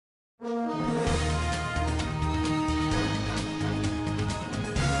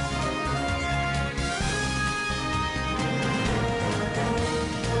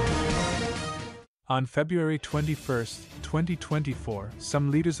On February 21, 2024,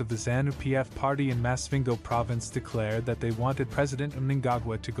 some leaders of the ZANU-PF party in Masvingo province declared that they wanted President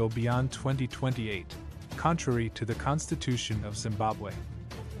Mnangagwa to go beyond 2028, contrary to the Constitution of Zimbabwe.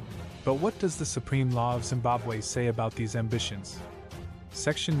 But what does the Supreme Law of Zimbabwe say about these ambitions?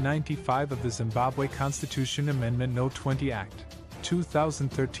 Section 95 of the Zimbabwe Constitution Amendment No. 20 Act,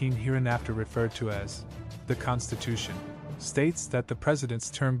 2013, hereinafter referred to as the Constitution, states that the president's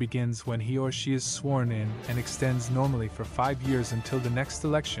term begins when he or she is sworn in and extends normally for 5 years until the next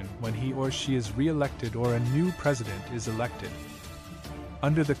election when he or she is re-elected or a new president is elected.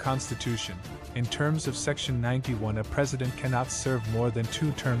 Under the Constitution, in terms of Section 91, a president cannot serve more than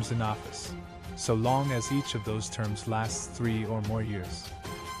 2 terms in office, so long as each of those terms lasts 3 or more years.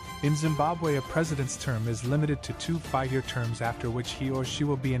 In Zimbabwe, a president's term is limited to 2 5-year terms, after which he or she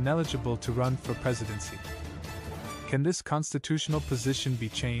will be ineligible to run for presidency. Can this constitutional position be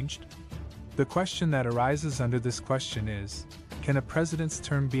changed? The question that arises under this question is, can a president's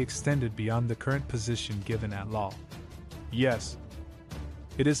term be extended beyond the current position given at law? Yes.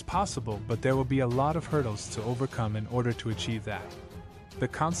 It is possible, but there will be a lot of hurdles to overcome in order to achieve that. The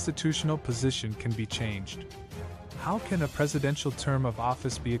constitutional position can be changed. How can a presidential term of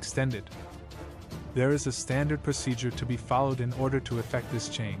office be extended? There is a standard procedure to be followed in order to effect this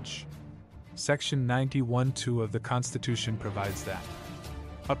change. Section 91(2) of the Constitution provides that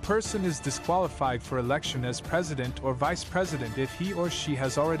a person is disqualified for election as president or vice president if he or she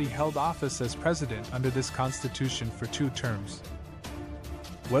has already held office as president under this Constitution for 2 terms,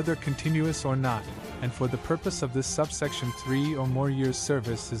 whether continuous or not, and for the purpose of this subsection 3 or more years'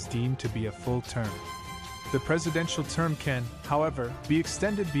 service is deemed to be a full term. The presidential term can, however, be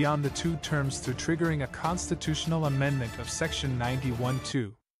extended beyond the 2 terms through triggering a constitutional amendment of Section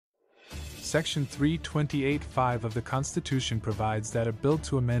 91(2). Section 328(5) of the Constitution provides that a bill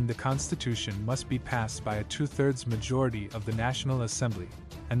to amend the Constitution must be passed by a 2/3 majority of the National Assembly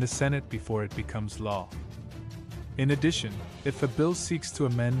and the Senate before it becomes law. In addition, if a bill seeks to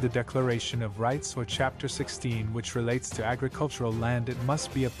amend the Declaration of Rights or Chapter 16, which relates to agricultural land, it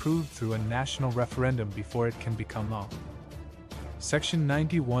must be approved through a national referendum before it can become law. Section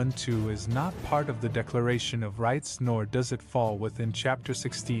 91(2) is not part of the Declaration of Rights, nor does it fall within Chapter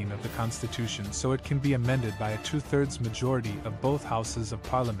 16 of the Constitution, so it can be amended by a 2/3 majority of both houses of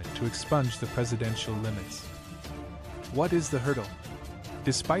Parliament to expunge the presidential limits. What is the hurdle?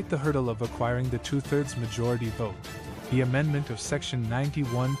 Despite the hurdle of acquiring the 2/3 majority vote, the amendment of Section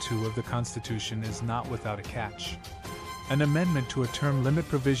 91(2) of the Constitution is not without a catch. An amendment to a term limit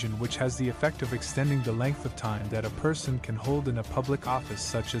provision which has the effect of extending the length of time that a person can hold in a public office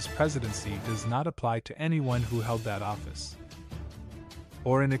such as presidency does not apply to anyone who held that office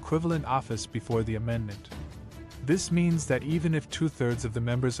or an equivalent office before the amendment. This means that even if 2/3 of the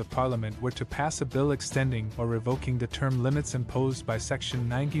members of Parliament were to pass a bill extending or revoking the term limits imposed by Section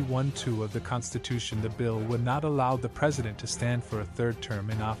 91(2) of the Constitution, the bill would not allow the President to stand for a 3rd term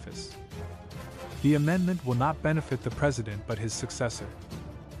in office. The amendment will not benefit the President but his successor.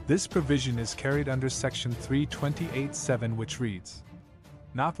 This provision is carried under Section 328(7), which reads,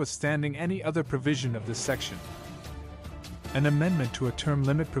 "Notwithstanding any other provision of this section, an amendment to a term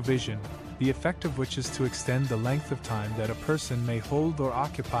limit provision, the effect of which is to extend the length of time that a person may hold or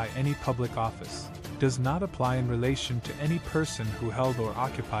occupy any public office, does not apply in relation to any person who held or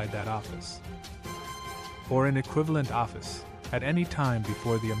occupied that office or an equivalent office at any time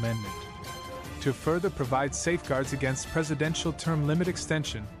before the amendment." To further provide safeguards against presidential term limit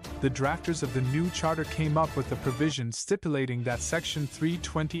extension, the drafters of the new charter came up with a provision stipulating that Section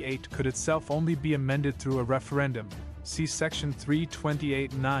 328 could itself only be amended through a referendum. See Section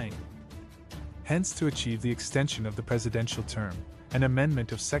 328(9). Hence, to achieve the extension of the presidential term, an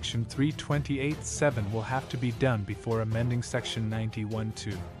amendment of Section 328(7) will have to be done before amending Section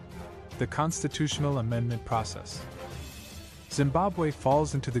 91(2). The constitutional amendment process. Zimbabwe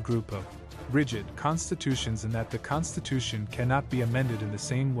falls into the group of rigid constitutions in that the Constitution cannot be amended in the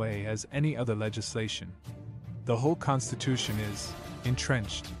same way as any other legislation. The whole Constitution is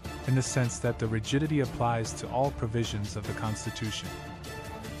entrenched, in the sense that the rigidity applies to all provisions of the Constitution.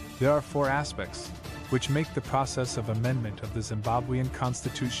 There are 4 aspects, which make the process of amendment of the Zimbabwean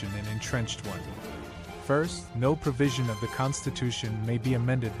Constitution an entrenched one. First, no provision of the Constitution may be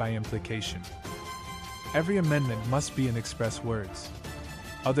amended by implication. Every amendment must be in express words.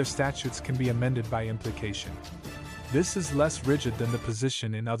 Other statutes can be amended by implication. This is less rigid than the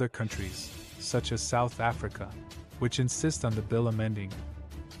position in other countries, such as South Africa, which insist on the bill amending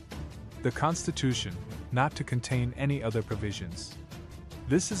the Constitution, not to contain any other provisions.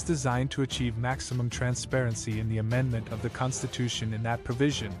 This is designed to achieve maximum transparency in the amendment of the Constitution in that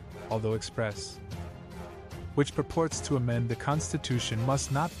provision, although express. which purports to amend the Constitution,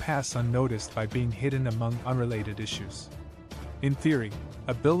 must not pass unnoticed by being hidden among unrelated issues. In theory,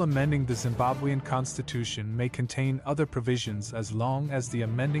 a bill amending the Zimbabwean Constitution may contain other provisions as long as the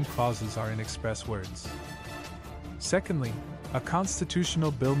amending clauses are in express words. Secondly, a constitutional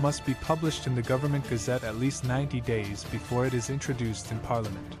bill must be published in the Government Gazette at least 90 days before it is introduced in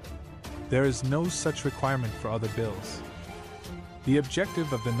Parliament. There is no such requirement for other bills. The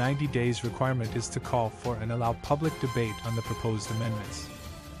objective of the 90 days requirement is to call for and allow public debate on the proposed amendments.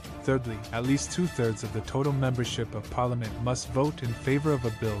 Thirdly, at least 2/3 of the total membership of Parliament must vote in favor of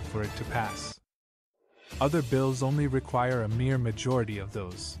a bill for it to pass. Other bills only require a mere majority of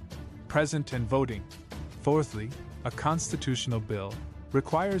those present and voting. Fourthly, a constitutional bill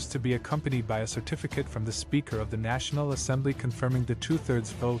requires to be accompanied by a certificate from the Speaker of the National Assembly confirming the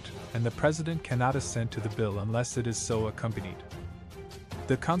 2/3 vote, and the President cannot assent to the bill unless it is so accompanied.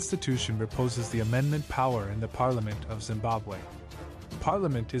 The Constitution reposes the amendment power in the Parliament of Zimbabwe.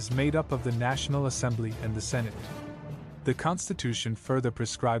 Parliament is made up of the National Assembly and the Senate. The Constitution further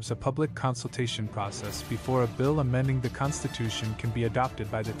prescribes a public consultation process before a bill amending the Constitution can be adopted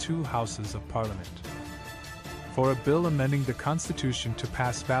by the two houses of Parliament. For a bill amending the Constitution to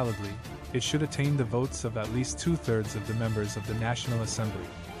pass validly, it should attain the votes of at least 2/3 of the members of the National Assembly,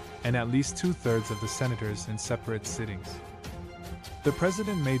 and at least 2/3 of the senators in separate sittings. The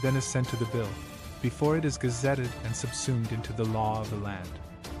President may then assent to the bill, before it is gazetted and subsumed into the law of the land.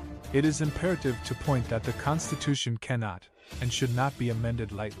 It is imperative to point that the Constitution cannot, and should not be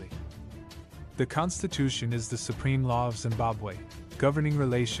amended lightly. The Constitution is the supreme law of Zimbabwe, governing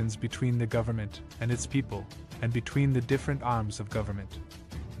relations between the government and its people, and between the different arms of government.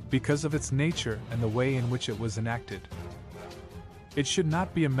 Because of its nature and the way in which it was enacted, it should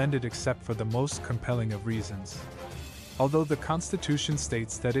not be amended except for the most compelling of reasons. Although the Constitution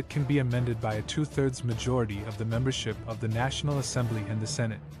states that it can be amended by a 2/3 majority of the membership of the National Assembly and the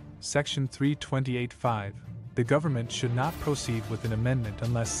Senate, Section 328(5), the government should not proceed with an amendment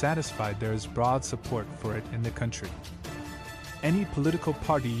unless satisfied there is broad support for it in the country. Any political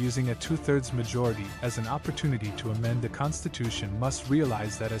party using a 2/3 majority as an opportunity to amend the Constitution must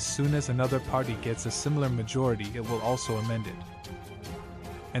realize that as soon as another party gets a similar majority, it will also amend it.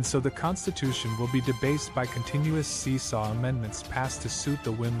 And so the Constitution will be debased by continuous seesaw amendments passed to suit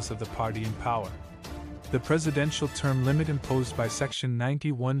the whims of the party in power. The presidential term limit imposed by Section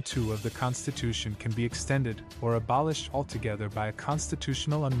 91(2) of the Constitution can be extended or abolished altogether by a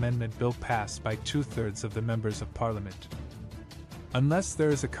constitutional amendment bill passed by 2/3 of the members of Parliament. Unless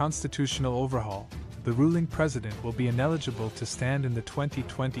there is a constitutional overhaul, the ruling president will be ineligible to stand in the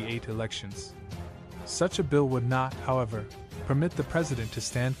 2028 elections. Such a bill would not, however, permit the president to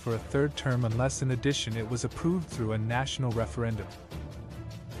stand for a third term unless in addition it was approved through a national referendum.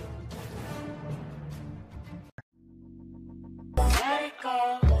 Let it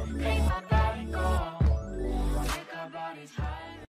go.